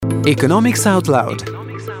Economics Out Loud,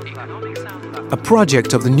 a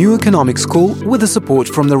project of the New Economics School with the support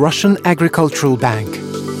from the Russian Agricultural Bank.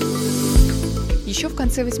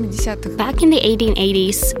 Back in the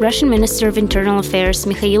 1880s, Russian Minister of Internal Affairs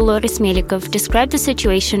Mikhail Melikov described the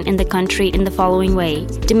situation in the country in the following way.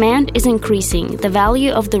 Demand is increasing, the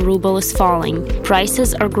value of the ruble is falling,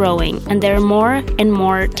 prices are growing, and there are more and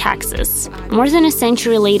more taxes. More than a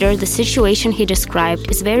century later, the situation he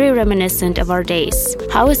described is very reminiscent of our days.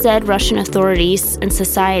 How is that Russian authorities and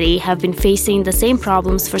society have been facing the same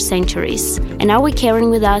problems for centuries? And are we carrying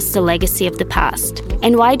with us the legacy of the past?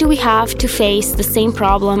 And why do we have to face the same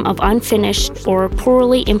problem of unfinished or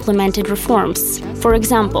poorly implemented reforms? For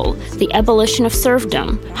example, the abolition of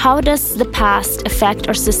serfdom. How does the past affect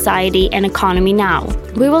our society and economy now?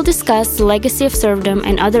 We will discuss the legacy of serfdom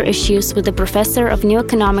and other issues with the professor of New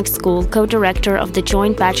Economics School, co-director of the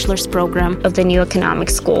joint bachelor's program of the New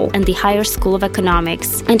Economics School and the Higher School of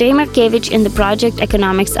Economics, Andrei Markevich in the project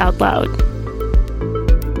Economics Out Loud.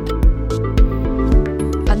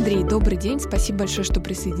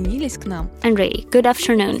 Andrei, good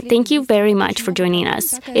afternoon. Thank you very much for joining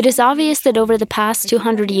us. It is obvious that over the past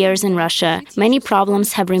 200 years in Russia, many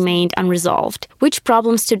problems have remained unresolved. Which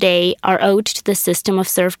problems today are owed to the system of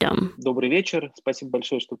serfdom?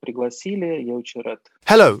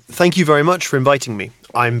 Hello, thank you very much for inviting me.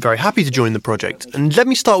 I'm very happy to join the project, and let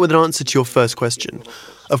me start with an answer to your first question.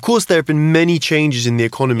 Of course, there have been many changes in the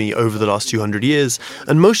economy over the last 200 years,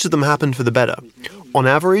 and most of them happened for the better. On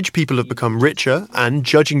average, people have become richer, and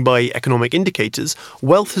judging by economic indicators,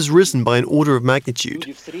 wealth has risen by an order of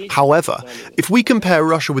magnitude. However, if we compare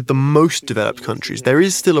Russia with the most developed countries, there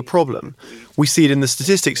is still a problem. We see it in the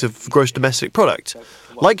statistics of gross domestic product.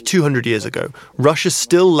 Like 200 years ago, Russia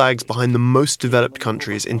still lags behind the most developed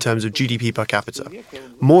countries in terms of GDP per capita.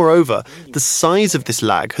 Moreover, the size of this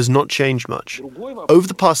lag has not changed much. Over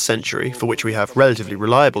the past century, for which we have relatively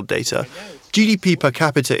reliable data, GDP per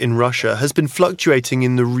capita in Russia has been fluctuating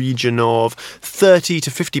in the region of 30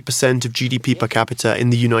 to 50% of GDP per capita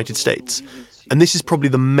in the United States. And this is probably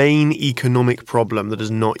the main economic problem that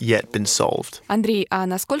has not yet been solved. Andrei,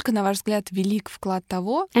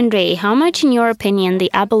 how much, in your opinion,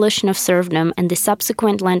 the abolition of serfdom and the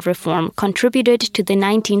subsequent land reform contributed to the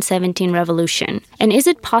 1917 revolution? And is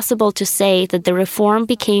it possible to say that the reform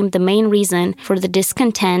became the main reason for the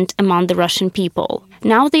discontent among the Russian people?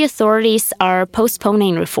 Now the authorities are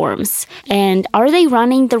postponing reforms. And are they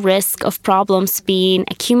running the risk of problems being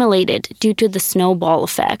accumulated due to the snowball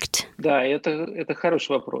effect? That's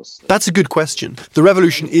a good question. The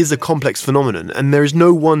revolution is a complex phenomenon, and there is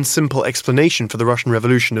no one simple explanation for the Russian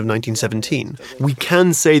Revolution of 1917. We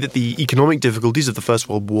can say that the economic difficulties of the First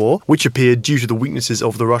World War, which appeared due to the weaknesses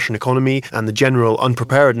of the Russian economy and the general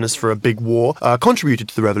unpreparedness for a big war, contributed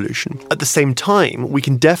to the revolution. At the same time, we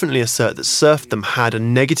can definitely assert that serfdom had a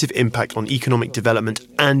negative impact on economic development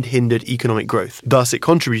and hindered economic growth. Thus, it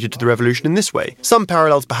contributed to the revolution in this way. Some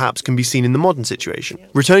parallels perhaps can be seen in the modern situation.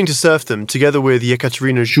 Returning to serfdom, together with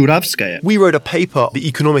Ekaterina Zhuravskaya, we wrote a paper, The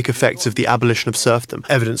Economic Effects of the Abolition of Serfdom,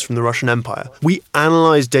 Evidence from the Russian Empire. We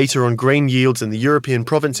analysed data on grain yields in the European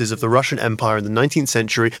provinces of the Russian Empire in the 19th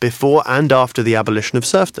century before and after the abolition of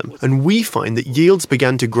serfdom, and we find that yields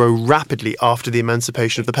began to grow rapidly after the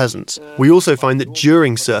emancipation of the peasants. We also find that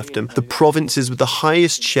during serfdom, the provinces with the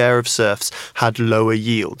highest share of serfs had lower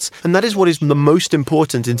yields, and that is what is the most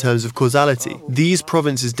important in terms of causality. These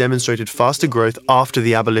provinces demonstrated faster growth after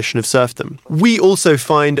the abolition of serfdom. We also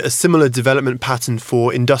find a similar development pattern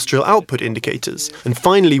for industrial output indicators. And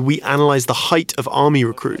finally, we analyse the height of army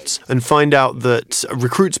recruits and find out that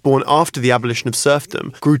recruits born after the abolition of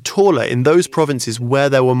serfdom grew taller in those provinces where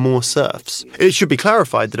there were more serfs. It should be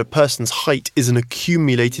clarified that a person's height is an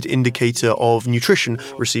accumulated indicator of nutrition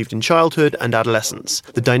received in childhood and adolescence.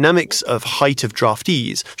 The dynamics of height of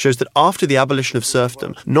draftees shows that after the abolition of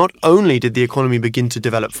serfdom, not only did the economy begin to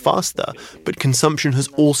develop faster, but consumption has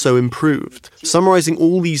also improved. Summarizing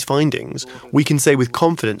all these findings, we can say with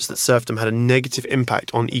confidence that serfdom had a negative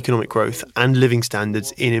impact on economic growth and living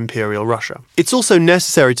standards in Imperial Russia. It's also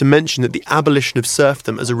necessary to mention that the abolition of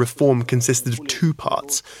serfdom as a reform consisted of two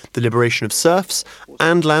parts, the liberation of serfs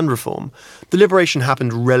and land reform. The liberation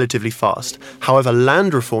happened relatively fast. However,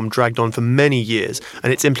 land reform dragged on for many years,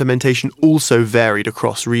 and its implementation also varied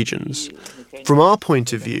across regions. From our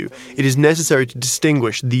point of view, it is necessary to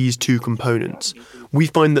distinguish these two components. we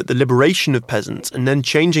find that the liberation of peasants and then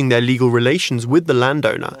changing their legal relations with the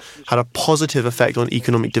landowner had a positive effect on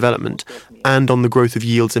economic development and on the growth of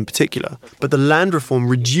yields in particular. But the land reform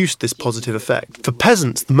reduced this positive effect. For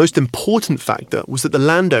peasants, the most important factor was that the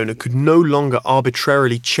landowner could no longer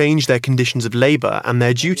arbitrarily change their conditions of labour and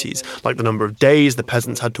their duties, like the number of days the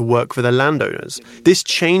peasants had to work for their landowners. This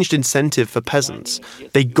changed incentive for peasants.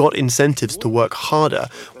 They got incentives to work harder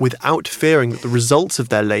without fearing that the results of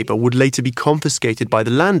their labour would later be confiscated by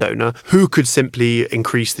the landowner, who could simply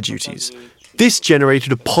increase the duties. This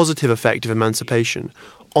generated a positive effect of emancipation.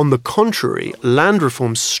 On the contrary, land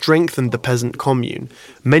reform strengthened the peasant commune.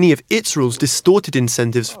 Many of its rules distorted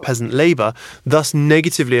incentives for peasant labour, thus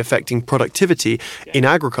negatively affecting productivity in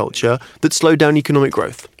agriculture that slowed down economic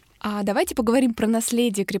growth. Давайте поговорим про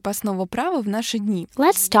наследие крепостного права в наши дни.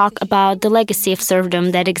 Let's talk about the legacy of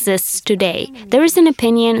serfdom that exists today. There is an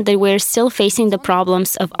opinion that we're still facing the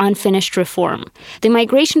problems of unfinished reform. The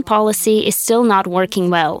migration policy is still not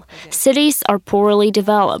working well. Cities are poorly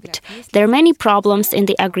developed. There are many problems in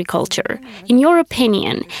the agriculture. In your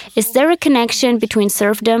opinion, is there a connection between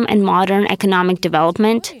serfdom and modern economic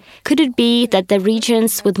development? Could it be that the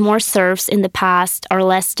regions with more serfs in the past are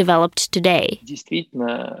less developed today?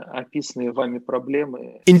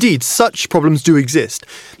 Indeed, such problems do exist.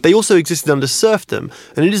 They also existed under serfdom,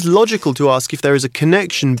 and it is logical to ask if there is a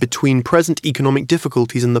connection between present economic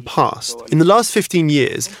difficulties and the past. In the last 15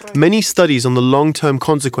 years, many studies on the long-term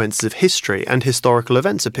consequences of history and historical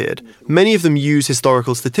events appeared. Many of them use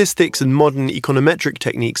historical statistics and modern econometric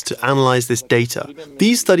techniques to analyze this data.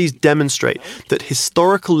 These studies demonstrate that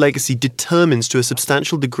historical legacy determines to a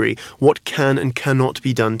substantial degree what can and cannot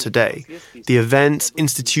be done today. The events,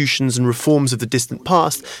 institutions, and reforms of the distant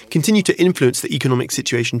past continue to influence the economic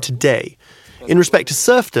situation today. In respect to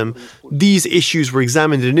serfdom, these issues were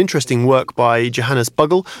examined in an interesting work by Johannes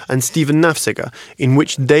Bugel and Stephen Nafziger, in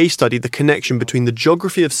which they studied the connection between the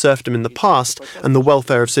geography of serfdom in the past and the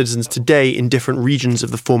welfare of citizens today in different regions of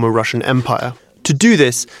the former Russian Empire. To do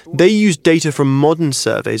this, they used data from modern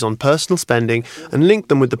surveys on personal spending and linked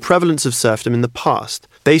them with the prevalence of serfdom in the past.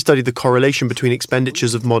 They studied the correlation between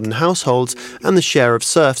expenditures of modern households and the share of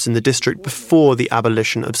serfs in the district before the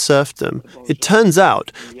abolition of serfdom. It turns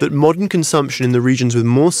out that modern consumption in the regions with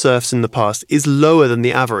more serfs in the past is lower than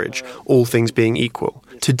the average, all things being equal.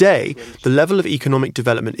 Today, the level of economic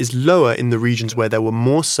development is lower in the regions where there were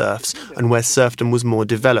more serfs and where serfdom was more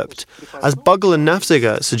developed. As Bugel and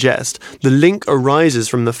Nafziger suggest, the link arises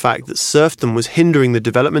from the fact that serfdom was hindering the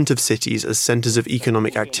development of cities as centres of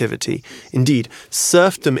economic activity. Indeed,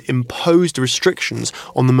 serfdom imposed restrictions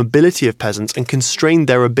on the mobility of peasants and constrained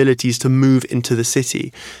their abilities to move into the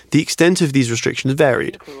city. The extent of these restrictions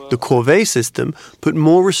varied. The corvée system put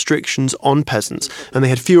more restrictions on peasants, and they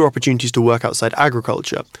had fewer opportunities to work outside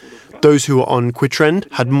agriculture. Those who were on quitrend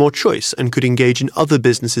had more choice and could engage in other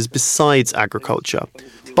businesses besides agriculture.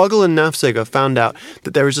 Bugel and Nafziger found out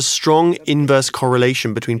that there is a strong inverse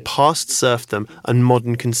correlation between past serfdom and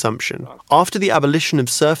modern consumption. After the abolition of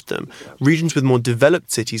serfdom, regions with more developed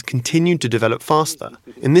cities continued to develop faster.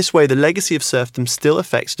 In this way, the legacy of serfdom still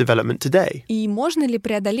affects development today. И можно ли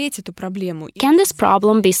преодолеть эту проблему? Can this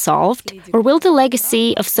problem be solved, or will the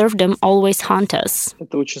legacy of serfdom always haunt us?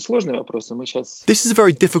 This is a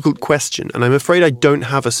very difficult question, and I'm afraid I don't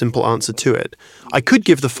have a simple answer to it. I could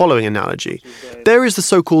give the following analogy. There is the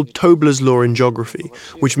so-called Tobler's law in geography,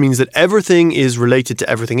 which means that everything is related to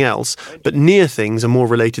everything else, but near things are more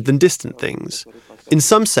related than distant things. In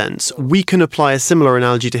some sense, we can apply a similar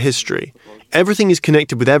analogy to history. Everything is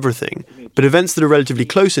connected with everything, but events that are relatively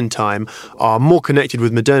close in time are more connected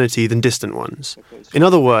with modernity than distant ones. In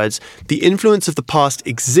other words, the influence of the past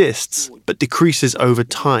exists, but decreases over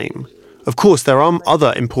time. Of course, there are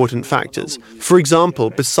other important factors. For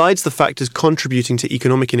example, besides the factors contributing to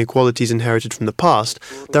economic inequalities inherited from the past,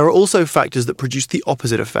 there are also factors that produce the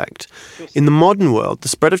opposite effect. In the modern world, the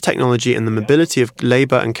spread of technology and the mobility of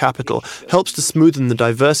labour and capital helps to smoothen the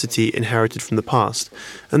diversity inherited from the past,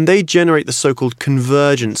 and they generate the so-called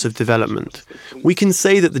convergence of development. We can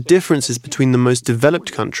say that the differences between the most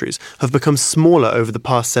developed countries have become smaller over the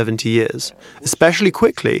past 70 years. Especially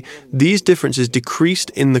quickly, these differences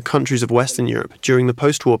decreased in the countries of Western Europe during the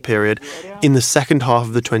post-war period in the second half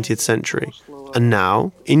of the 20th century. And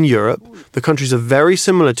now, in Europe, the countries are very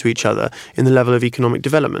similar to each other in the level of economic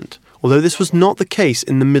development, although this was not the case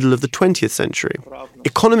in the middle of the 20th century.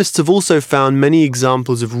 Economists have also found many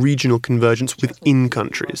examples of regional convergence within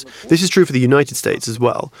countries. This is true for the United States as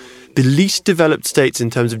well. The least developed states in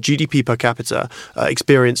terms of GDP per capita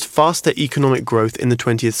experienced faster economic growth in the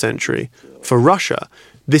 20th century. For Russia,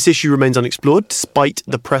 This issue remains unexplored despite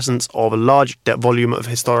the presence of a large volume of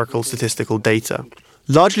historical statistical data,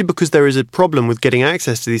 largely because there is a problem with getting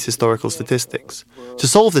access to these historical statistics. To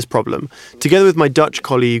solve this problem, together with my Dutch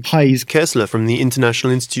colleague Gijs Kersler from the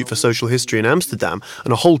International Institute for Social History in Amsterdam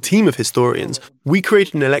and a whole team of historians, we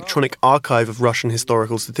created an electronic archive of Russian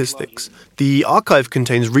historical statistics. The archive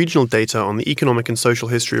contains regional data on the economic and social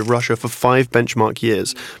history of Russia for 5 benchmark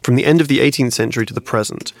years, from the end of the 18th century to the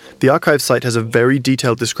present. The archive site has a very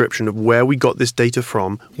detailed description of where we got this data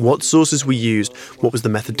from, what sources we used, what was the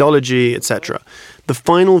methodology, etc. The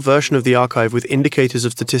final version of the archive with indicators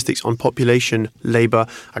of statistics on population, labour,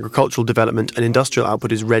 agricultural development and industrial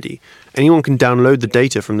output is ready. Anyone can download the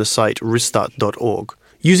data from the site ristat.org.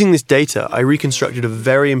 Using this data, I reconstructed a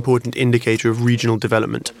very important indicator of regional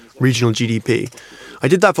development, regional GDP. I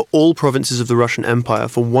did that for all provinces of the Russian Empire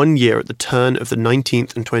for 1 year at the turn of the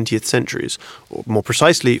 19th and 20th centuries, or more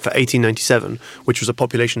precisely for 1897, which was a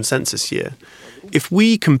population census year. If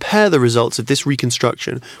we compare the results of this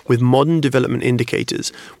reconstruction with modern development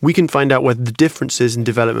indicators, we can find out whether the differences in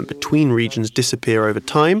development between regions disappear over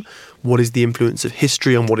time, what is the influence of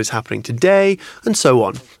history on what is happening today, and so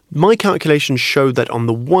on. My calculations show that on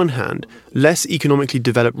the one hand, less economically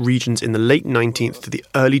developed regions in the late 19th to the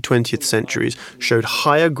early 20th centuries showed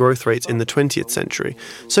higher growth rates in the 20th century,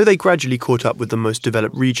 so they gradually caught up with the most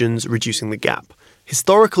developed regions, reducing the gap.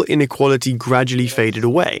 Historical inequality gradually faded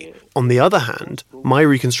away. On the other hand, my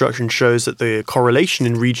reconstruction shows that the correlation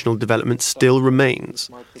in regional development still remains.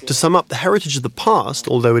 To sum up, the heritage of the past,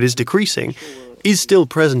 although it is decreasing, is still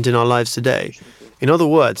present in our lives today. In other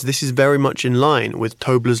words, this is very much in line with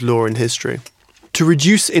Tobler's law in history. To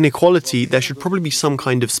reduce inequality, there should probably be some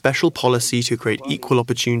kind of special policy to create equal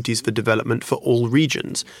opportunities for development for all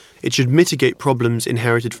regions. It should mitigate problems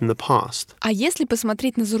inherited from the past. А если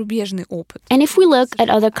посмотреть на зарубежный опыт? And if we look at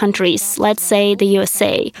other countries, let's say the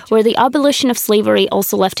USA, where the abolition of slavery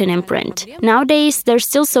also left an imprint, nowadays there's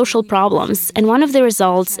still social problems, and one of the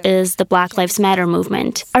results is the Black Lives Matter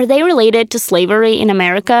movement. Are they related to slavery in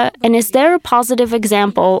America? And is there a positive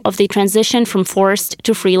example of the transition from forced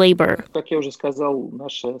to free labor?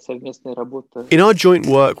 In our joint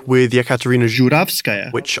work with Yekaterina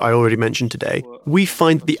Zhuravskaya, which I already mentioned today, we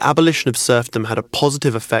find that the abolition of serfdom had a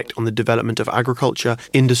positive effect on the development of agriculture,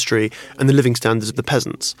 industry, and the living standards of the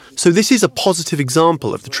peasants. So this is a positive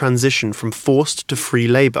example of the transition from forced to free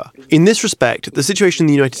labor. In this respect, the situation in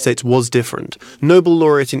the United States was different. Nobel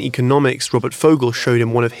laureate in economics Robert Fogel showed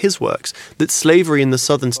in one of his works that slavery in the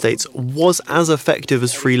southern states was as effective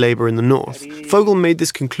as free labor in the north. Fogel made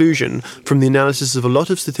this conclusion from the analysis of a lot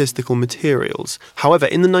of statistical materials. However,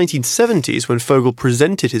 in the 1970s, when Fogel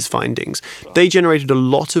presented his findings, they generated a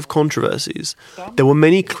lot of controversies. There were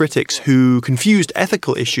many critics who confused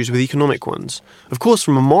ethical issues with economic ones. Of course,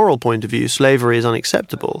 from a moral point of view, slavery is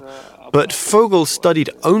unacceptable, but Fogel studied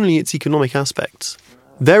only its economic aspects.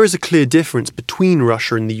 There is a clear difference between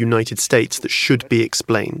Russia and the United States that should be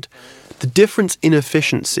explained. The difference in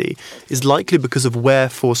efficiency is likely because of where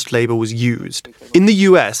forced labor was used. In the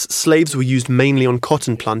US, slaves were used mainly on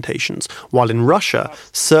cotton plantations, while in Russia,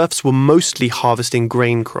 serfs were mostly harvesting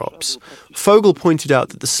grain crops. Fogel pointed out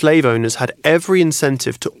that the slave owners had every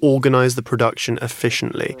incentive to organize the production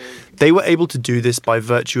efficiently. They were able to do this by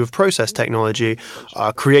virtue of process technology,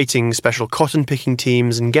 creating special cotton picking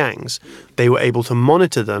teams and gangs. They were able to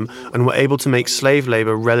monitor them and were able to make slave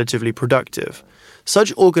labor relatively productive.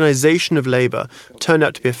 Such organization of labor turned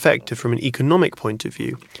out to be effective from an economic point of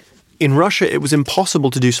view. In Russia, it was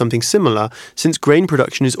impossible to do something similar since grain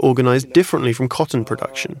production is organized differently from cotton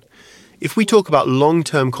production. If we talk about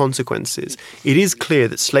long-term consequences, it is clear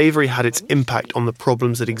that slavery had its impact on the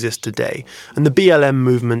problems that exist today, and the BLM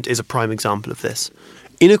movement is a prime example of this.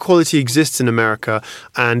 Inequality exists in America,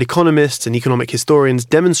 and economists and economic historians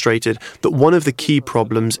demonstrated that one of the key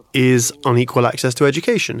problems is unequal access to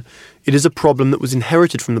education. It is a problem that was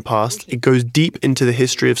inherited from the past. It goes deep into the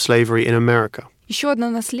history of slavery in America. Еще одно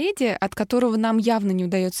наследие, от которого нам явно не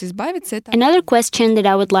удается избавиться, это... Another question that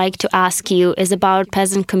I would like to ask you is about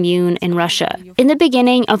peasant commune in Russia. In the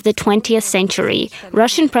beginning of the 20th century,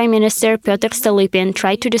 Russian Prime Minister Pyotr Stolypin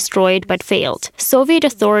tried to destroy it but failed. Soviet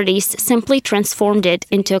authorities simply transformed it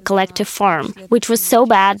into a collective farm, which was so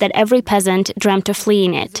bad that every peasant dreamt of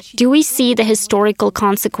fleeing it. Do we see the historical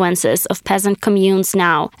consequences of peasant communes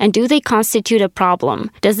now, and do they constitute a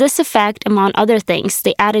problem? Does this affect, among other things,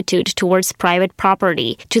 the attitude towards private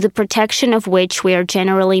property, to the protection of which we are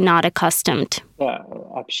generally not accustomed?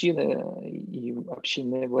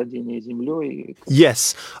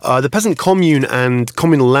 Yes, the peasant commune and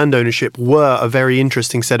communal land ownership were a very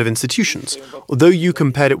interesting set of institutions. Although you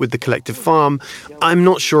compared it with the collective farm, I'm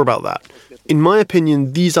not sure about that. In my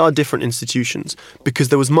opinion, these are different institutions because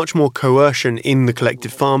there was much more coercion in the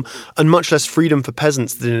collective farm and much less freedom for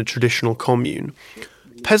peasants than in a traditional commune.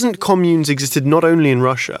 Peasant communes existed not only in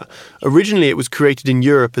Russia. Originally, it was created in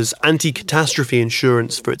Europe as anti-catastrophe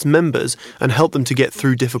insurance for its members and helped them to get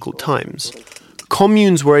through difficult times.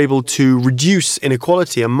 Communes were able to reduce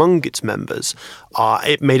inequality among its members.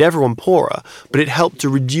 It made everyone poorer, but it helped to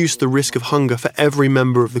reduce the risk of hunger for every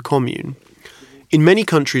member of the commune. In many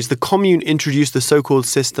countries, the commune introduced the so-called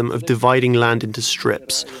system of dividing land into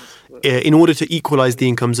strips. In order to equalize the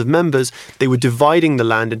incomes of members, they were dividing the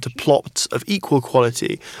land into plots of equal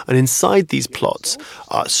quality, and inside these plots,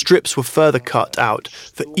 strips were further cut out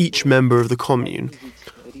for each member of the commune.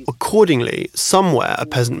 Accordingly, somewhere a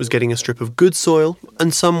peasant was getting a strip of good soil,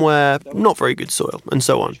 and somewhere not very good soil, and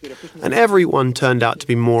so on. And everyone turned out to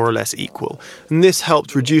be more or less equal, and this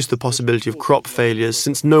helped reduce the possibility of crop failures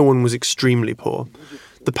since no one was extremely poor.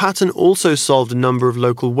 The pattern also solved a number of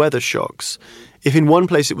local weather shocks. If in one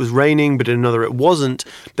place it was raining but in another it wasn't,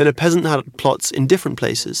 then a peasant had plots in different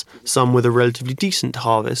places, some with a relatively decent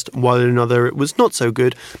harvest, while in another it was not so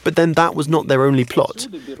good, but then that was not their only plot.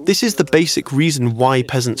 This is the basic reason why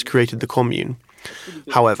peasants created the commune.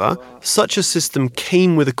 However, such a system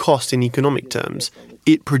came with a cost in economic terms.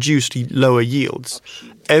 It produced lower yields.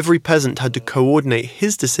 Every peasant had to coordinate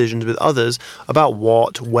his decisions with others about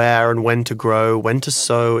what, where and when to grow, when to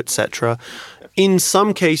sow, etc. In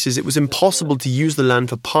some cases, it was impossible to use the land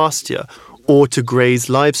for pasture or to graze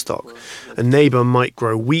livestock. A neighbour might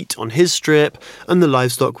grow wheat on his strip, and the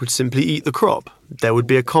livestock would simply eat the crop. There would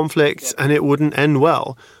be a conflict, and it wouldn't end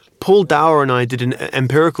well. Paul Dower and I did an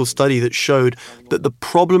empirical study that showed that the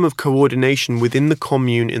problem of coordination within the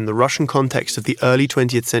commune in the Russian context of the early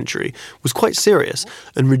 20th century was quite serious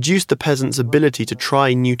and reduced the peasants' ability to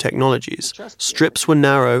try new technologies. Strips were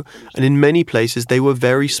narrow, and in many places they were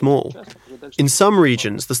very small. In some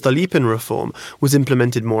regions, the Stolypin reform was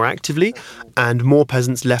implemented more actively, and more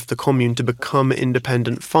peasants left the commune to become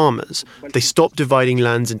independent farmers. They stopped dividing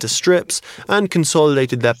lands into strips and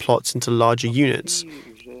consolidated their plots into larger units.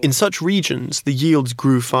 In such regions, the yields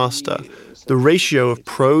grew faster. The ratio of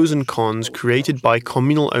pros and cons created by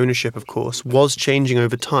communal ownership, of course, was changing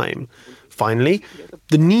over time. Finally,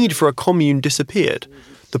 the need for a commune disappeared.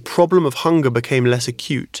 The problem of hunger became less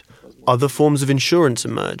acute. Other forms of insurance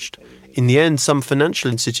emerged. In the end, some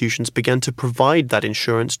financial institutions began to provide that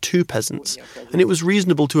insurance to peasants, and it was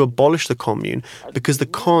reasonable to abolish the commune because the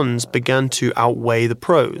cons began to outweigh the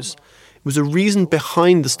pros. It was a reason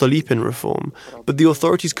behind the Stolypin reform, but the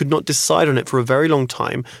authorities could not decide on it for a very long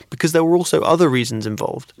time because there were also other reasons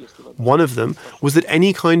involved. One of them was that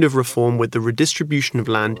any kind of reform with the redistribution of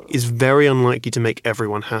land is very unlikely to make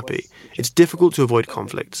everyone happy. It's difficult to avoid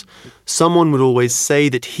conflicts. Someone would always say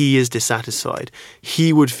that he is dissatisfied.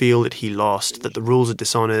 He would feel that he lost, that the rules are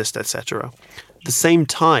dishonest, etc. At the same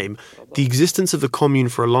time, the existence of the commune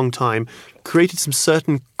for a long time created some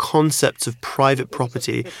certain concepts of private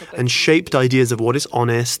property and shaped ideas of what is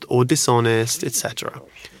honest or dishonest, etc.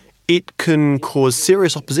 It can cause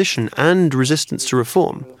serious opposition and resistance to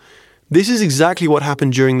reform. This is exactly what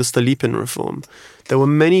happened during the Stolypin reform. There were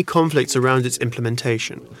many conflicts around its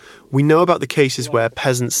implementation. We know about the cases where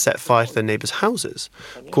peasants set fire to their neighbours' houses.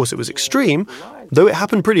 Of course, it was extreme, though it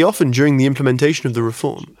happened pretty often during the implementation of the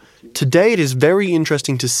reform. Today, it is very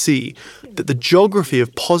interesting to see that the geography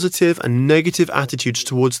of positive and negative attitudes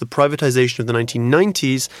towards the privatization of the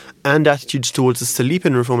 1990s and attitudes towards the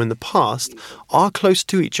Stolypin reform in the past are close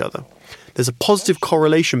to each other. There's a positive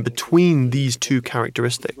correlation between these two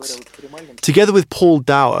characteristics. Together with Paul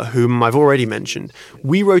Dower, whom I've already mentioned,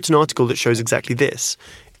 we wrote an article that shows exactly this.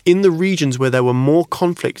 In the regions where there were more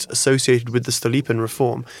conflicts associated with the Stolypin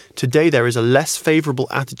reform, today there is a less favourable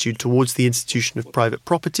attitude towards the institution of private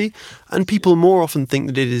property, and people more often think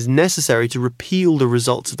that it is necessary to repeal the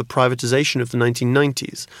results of the privatisation of the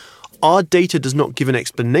 1990s. Our data does not give an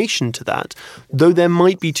explanation to that, though there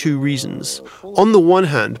might be two reasons. On the one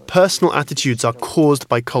hand, personal attitudes are caused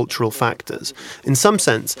by cultural factors. In some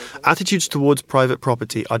sense, attitudes towards private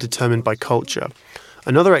property are determined by culture.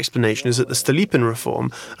 Another explanation is that the Stolypin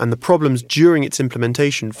reform and the problems during its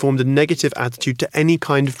implementation formed a negative attitude to any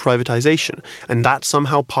kind of privatization, and that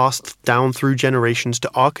somehow passed down through generations to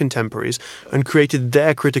our contemporaries and created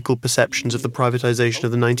their critical perceptions of the privatization of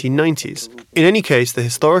the 1990s. In any case, the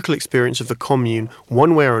historical experience of the commune,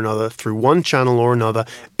 one way or another, through one channel or another,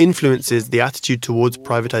 influences the attitude towards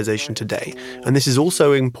privatization today, and this is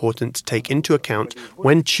also important to take into account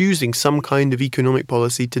when choosing some kind of economic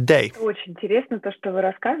policy today. Очень интересно то, что вы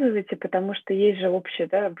рассказываете, потому что есть же общее,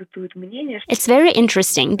 бытует мнение. It's very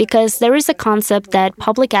interesting because there is a concept that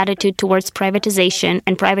public attitude towards privatization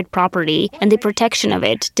and private property and the protection of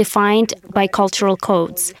it defined by cultural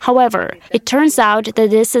codes. However, it turns out that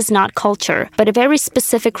this is not culture, but a very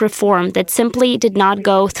specific reform that simply did not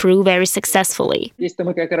go through very successfully.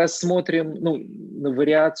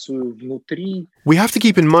 We have to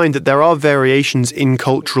keep in mind that there are variations in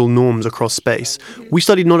cultural norms across space. We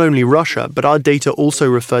studied not only Russia, but our data also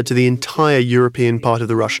referred to the entire European part of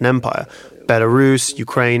the Russian Empire, Belarus,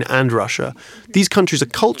 Ukraine, and Russia. These countries are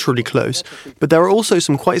culturally close, but there are also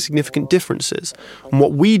some quite significant differences. And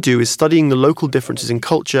what we do is studying the local differences in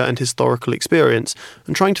culture and historical experience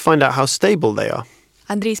and trying to find out how stable they are.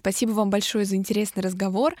 Андрей, спасибо вам большое за интересный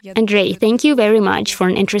разговор. Andrei, thank you very much for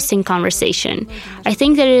an interesting conversation. I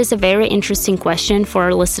think that it is a very interesting question for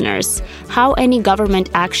our listeners. How any government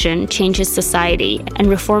action changes society and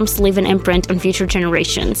reforms leave an imprint on future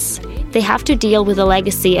generations. They have to deal with the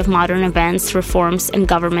legacy of modern events, reforms, and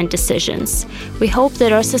government decisions. We hope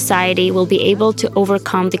that our society will be able to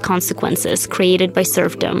overcome the consequences created by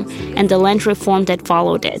serfdom and the land reform that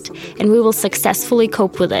followed it, and we will successfully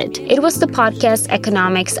cope with it. It was the podcast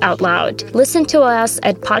Economics Out Loud. Listen to us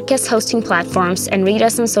at podcast hosting platforms and read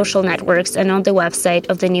us on social networks and on the website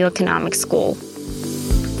of the New Economics School.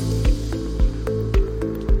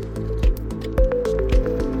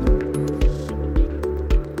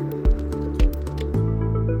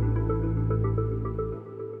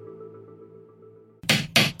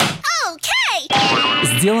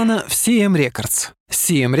 Сделано в CM Records.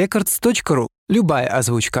 cmrecords.ru. Любая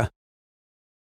озвучка.